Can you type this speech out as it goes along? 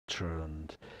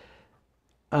agriculture.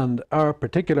 And our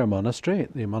particular monastery,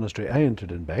 the monastery I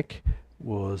entered in Beck,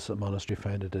 was a monastery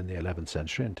founded in the 11th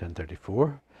century in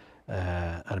 1034,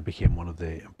 and it became one of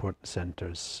the important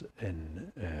centres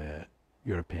in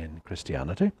European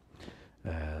Christianity.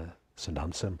 St.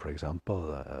 Anselm, for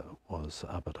example, was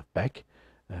abbot of Beck,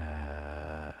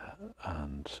 and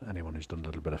anyone who's done a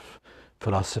little bit of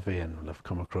philosophy and will have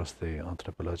come across the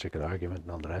anthropological argument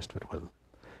and all the rest of it will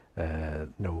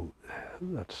know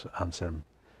that Anselm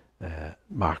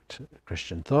marked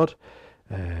Christian thought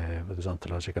with his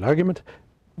ontological argument.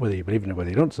 Whether you believe in it, whether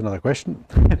you don't, is another question.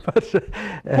 But,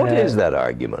 what is that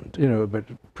argument? You know, about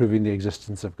proving the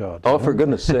existence of God. Oh, for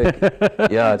goodness sake.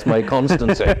 Yeah, it's my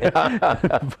constancy.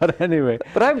 But anyway.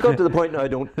 But I've got to the point now I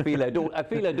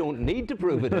feel I don't need to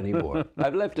prove it anymore.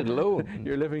 I've left it alone.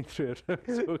 You're living through it.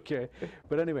 It's okay.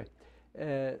 But anyway,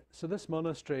 so this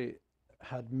monastery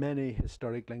had many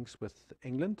historic links with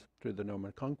England through the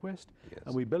Norman conquest, yes.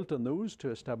 And we built on those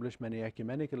to establish many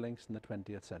ecumenical links in the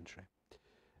 20th century.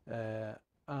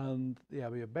 And the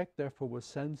Abbey of Beck, therefore, was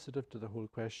sensitive to the whole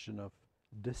question of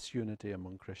disunity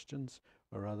among Christians,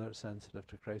 or rather sensitive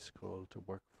to Christ's call to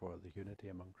work for the unity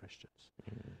among Christians.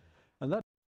 And that.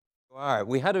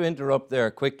 We had to interrupt there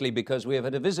quickly because we have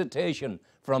had a visitation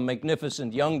from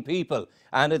magnificent young people,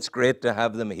 and it's great to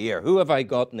have them here. Who have I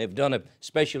got? And they've done a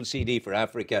special CD for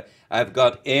Africa. I've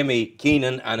got Aimee,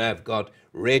 Keenan, and I've got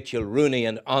Rachel Rooney,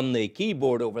 and on the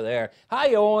keyboard over there,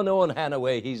 hi Eoin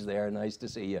Hannaway, he's there, nice to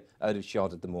see you, out of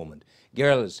shot at the moment.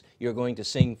 Girls, you're going to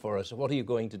sing for us. What are you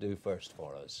going to do first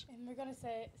for us? We're going to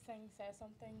sing Say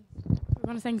Something. We're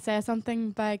going to sing Say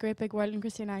Something by Great Big World and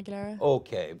Christina Aguilera.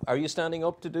 Okay, are you standing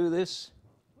up to do this?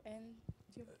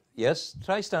 Yes,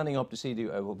 try standing up to see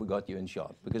what we got you in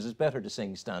shot, because it's better to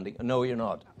sing standing. No, you're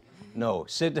not. No,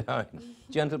 sit down.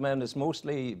 Gentlemen, it's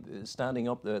mostly standing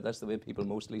up there. That's the way people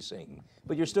mostly sing.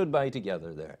 But you're stood by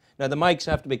together there. Now, the mics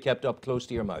have to be kept up close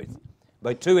to your mouth,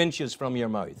 about 2 inches from your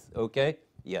mouth, okay?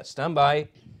 Yes, stand by.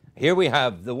 Here we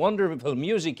have the wonderful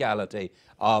musicality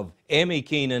of Aimee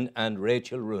Keenan and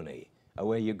Rachel Rooney.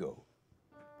 Away you go.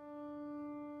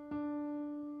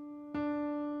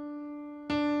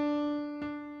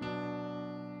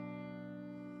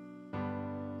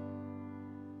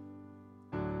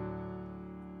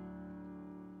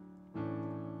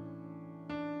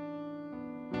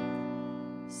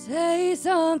 Say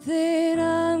something,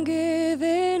 I'm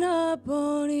giving up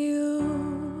on you.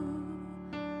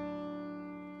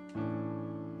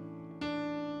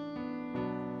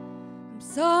 I'm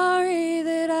sorry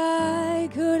that I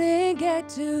couldn't get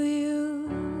to you.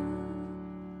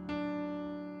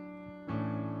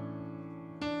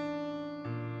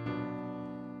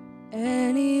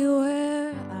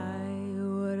 Anywhere I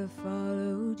would have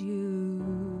followed you.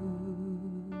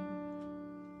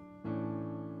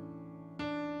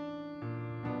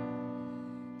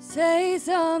 Say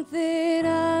something,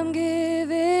 I'm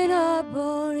giving up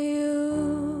on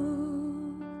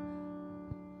you.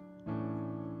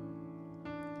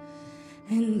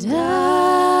 And I've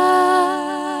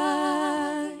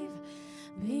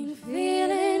been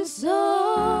feeling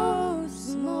so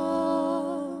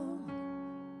small.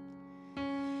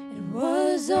 It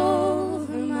was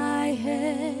over my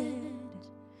head.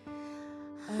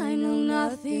 I know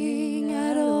nothing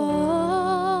at all.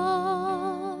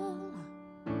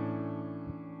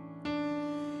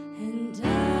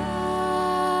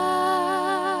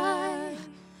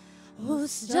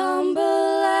 Stumble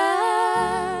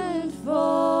and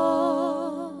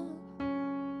fall.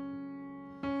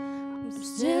 I'm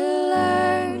still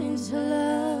learning to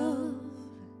love,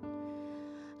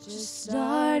 just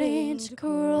starting to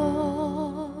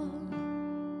crawl.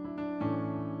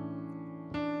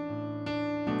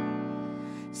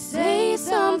 Say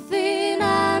something,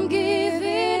 I'm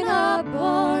giving up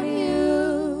on you.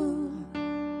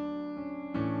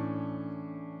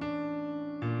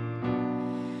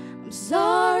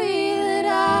 Sorry that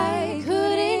I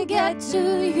couldn't get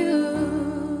to you.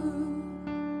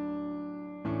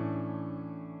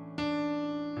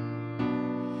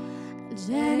 And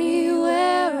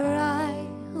anywhere I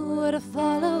would have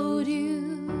followed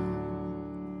you.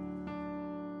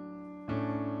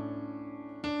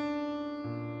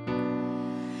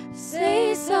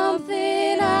 Say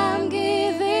something, I'm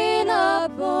giving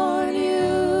up on you.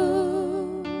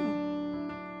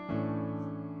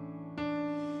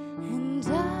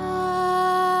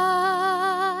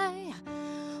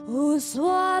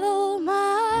 Swallow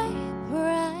my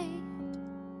pride.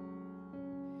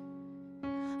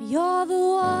 You're the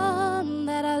one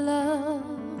that I love,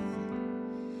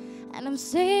 and I'm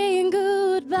saying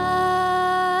goodbye.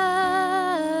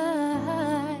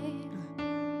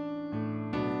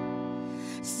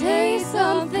 Say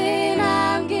something,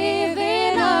 I'm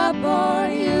giving up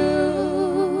on you.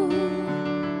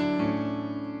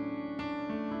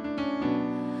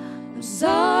 I'm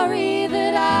sorry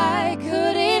that I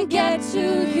couldn't get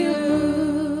to you.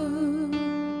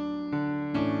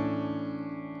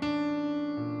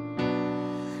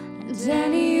 And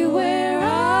anywhere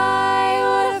I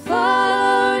would have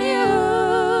followed you.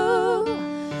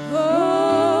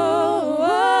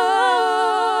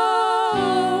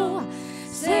 Oh,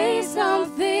 say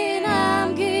something,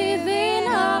 I'm giving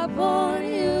up on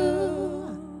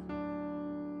you.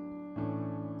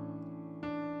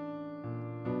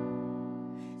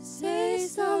 Say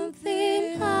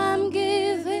something, I'm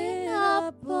giving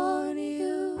up on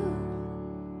you.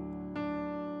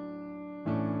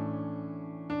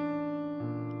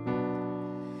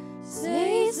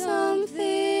 Say something.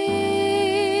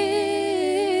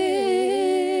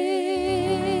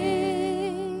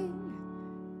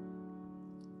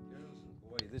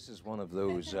 Boy, this is one of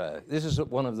those. This is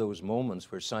one of those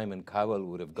moments where Simon Cowell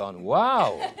would have gone,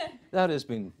 "Wow, that has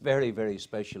been very, very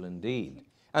special indeed."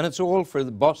 And it's all for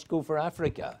the Bosco for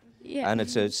Africa. Yeah. And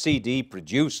it's a CD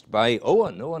produced by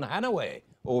Eoin Hannaway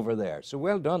over there. So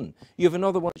well done. You have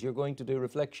another one. You're going to do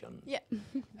Reflection. Yeah.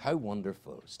 How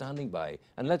wonderful. Standing by.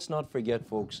 And let's not forget,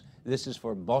 folks, this is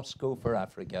for Bosco for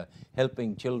Africa,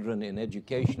 helping children in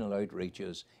educational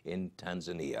outreaches in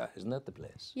Tanzania. Isn't that the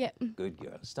place? Yeah. Good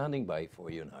girl. Standing by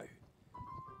for you now.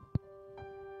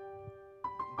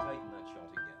 Tighten that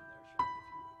shot again there, Sean, if you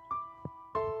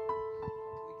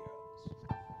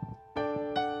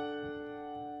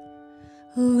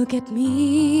would. Look at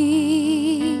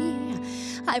me,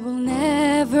 I will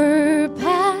never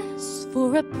pass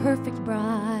for a perfect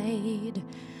bride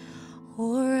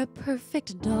or a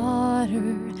perfect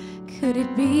daughter, could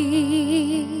it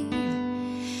be?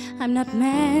 I'm not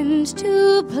meant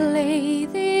to play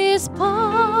this part.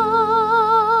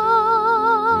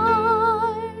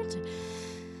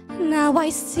 Now I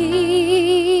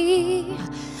see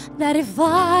that if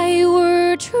I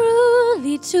were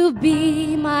truly to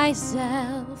be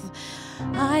myself,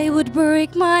 I would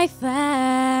break my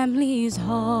family's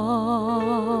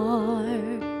heart.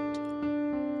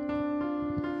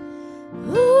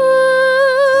 Who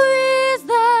is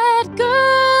that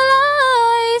girl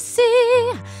I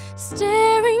see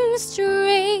staring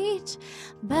straight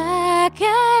back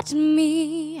at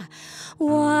me?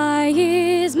 Why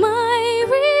is my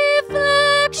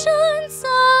reflection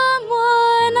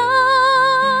someone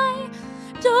I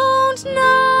don't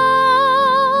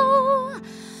know?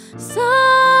 Somehow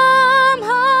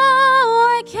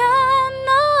I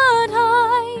cannot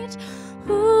hide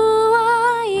who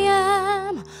I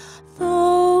am,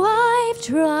 though I've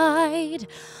tried.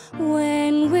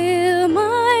 When will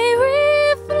my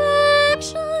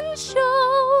reflection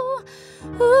show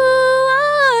who I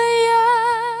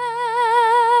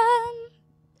am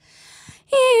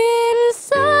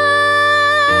inside?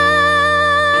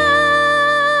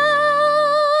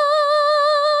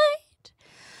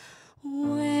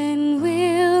 When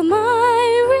will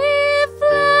my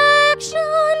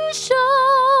reflection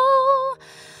show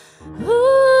who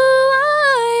I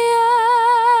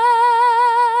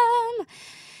am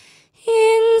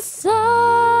inside?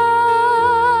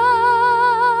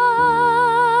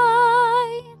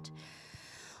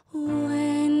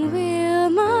 When will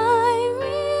my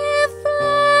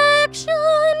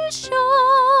reflection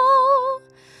show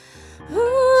who I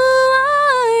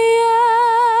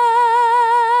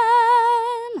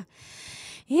am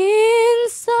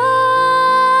inside?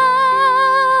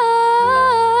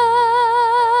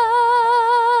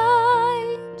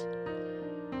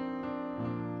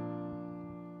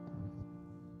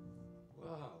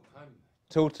 Wow, I'm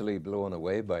totally blown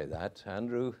away by that.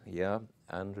 Andrew, yeah,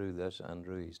 Andrew, that's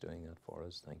Andrew, he's doing that for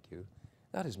us, thank you.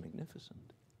 That is magnificent.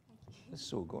 That's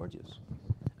so gorgeous.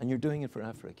 And you're doing it for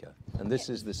Africa. And this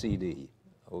is the CD,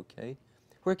 okay?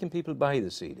 Where can people buy the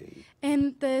CD?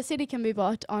 And the CD can be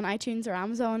bought on iTunes or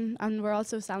Amazon, and we're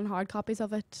also selling hard copies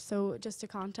of it. So just to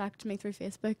contact me through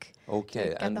Facebook. Okay,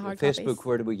 get and the hard Facebook, copies.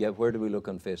 where do we look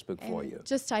on Facebook for you?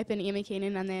 Just type in Aimee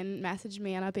Keenan and then message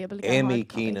me, and I'll be able to get a Aimee hard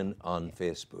copy. Keenan on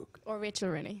Facebook. Or Rachel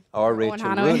Rooney. Or Eoin Rachel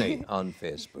Hannaway. Rooney on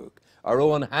Facebook. Or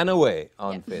Eoin Hannaway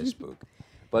on Facebook.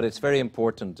 But it's very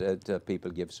important that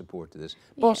people give support to this.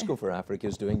 Bosco for Africa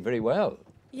is doing very well.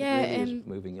 Yeah, It really is and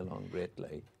moving along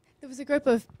greatly. There was a group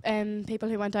of people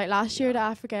who went out last year to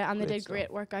Africa, and they Great did stuff.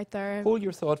 great work out there. Hold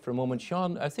your thought for a moment.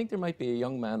 Sean, I think there might be a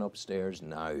young man upstairs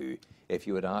now. If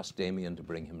you had asked Damien to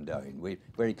bring him down, we're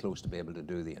very close to be able to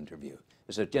do the interview.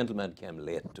 There's a gentleman came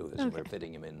late to us, and we're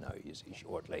fitting him in now, you see,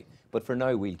 shortly. But for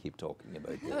now, we'll keep talking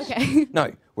about this. Okay. Now,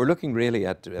 we're looking really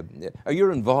at, are you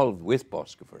involved with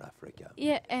Bosco for Africa?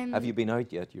 Yeah. Have you been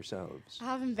out yet yourselves? I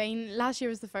haven't been. Last year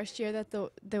was the first year that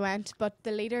they went, but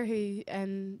the leader who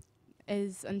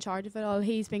is in charge of it all,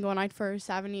 he's been going out for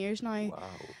 7 years now. Wow.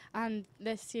 And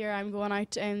this year I'm going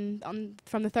out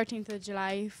from the 13th of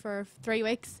July for 3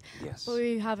 weeks. Yes. But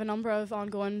we have a number of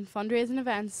ongoing fundraising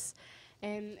events,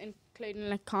 including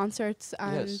like concerts,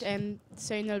 and Yes.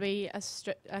 soon there'll be a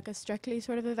Strictly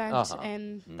sort of event,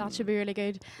 and that should be really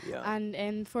good. Yeah.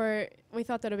 And we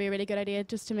thought that would be a really good idea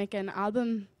just to make an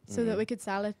album so that we could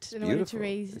sell it in order to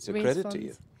raise It's a raise credit funds. to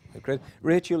you.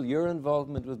 Rachel, your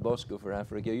involvement with Bosco for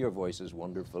Africa, your voice is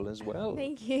wonderful as well.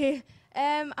 Thank you.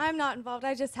 I'm not involved.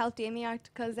 I just helped Aimee out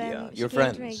because Yeah, she your came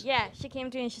to me. friends. Yeah, she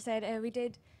came to me and she said we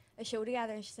did a show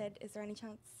together, and she said, "Is there any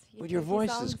chance?" But your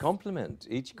voices complement.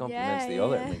 Each complements the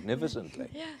other magnificently.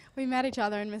 We met each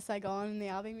other in Miss Saigon in the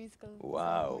Abbey musical. so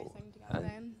Wow. we sang together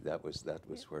then. And that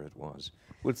was where it was.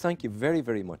 Well, thank you very,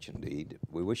 very much indeed.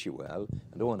 We wish you well.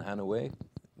 And Eoin Hannaway,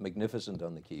 magnificent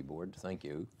on the keyboard. Thank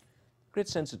you. Great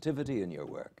sensitivity in your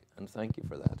work, and thank you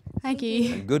for that. Thank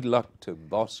you. And good luck to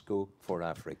Bosco for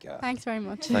Africa. Thanks very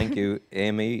much. Thank you,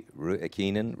 Aimee,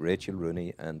 Keenan, Rachel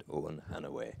Rooney, and Eoin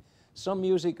Hannaway. Some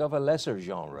music of a lesser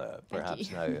genre,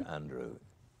 perhaps now, Andrew.